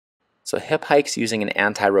So hip hikes using an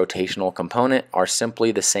anti-rotational component are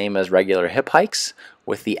simply the same as regular hip hikes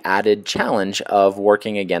with the added challenge of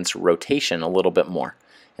working against rotation a little bit more.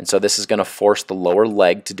 And so this is going to force the lower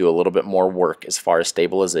leg to do a little bit more work as far as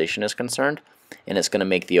stabilization is concerned, and it's going to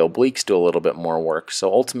make the obliques do a little bit more work.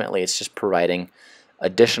 So ultimately it's just providing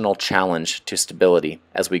additional challenge to stability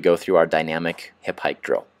as we go through our dynamic hip hike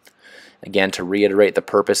drill. Again, to reiterate the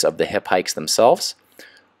purpose of the hip hikes themselves,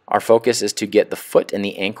 our focus is to get the foot and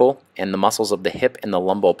the ankle and the muscles of the hip and the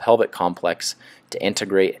lumbopelvic complex to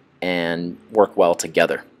integrate and work well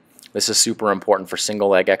together. This is super important for single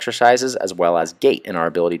leg exercises as well as gait and our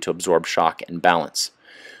ability to absorb shock and balance.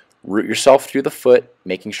 Root yourself through the foot,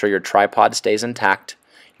 making sure your tripod stays intact.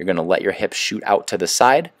 You're going to let your hip shoot out to the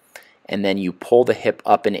side, and then you pull the hip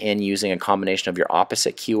up and in using a combination of your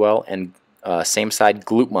opposite QL and same side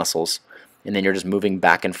glute muscles, and then you're just moving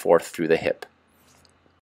back and forth through the hip.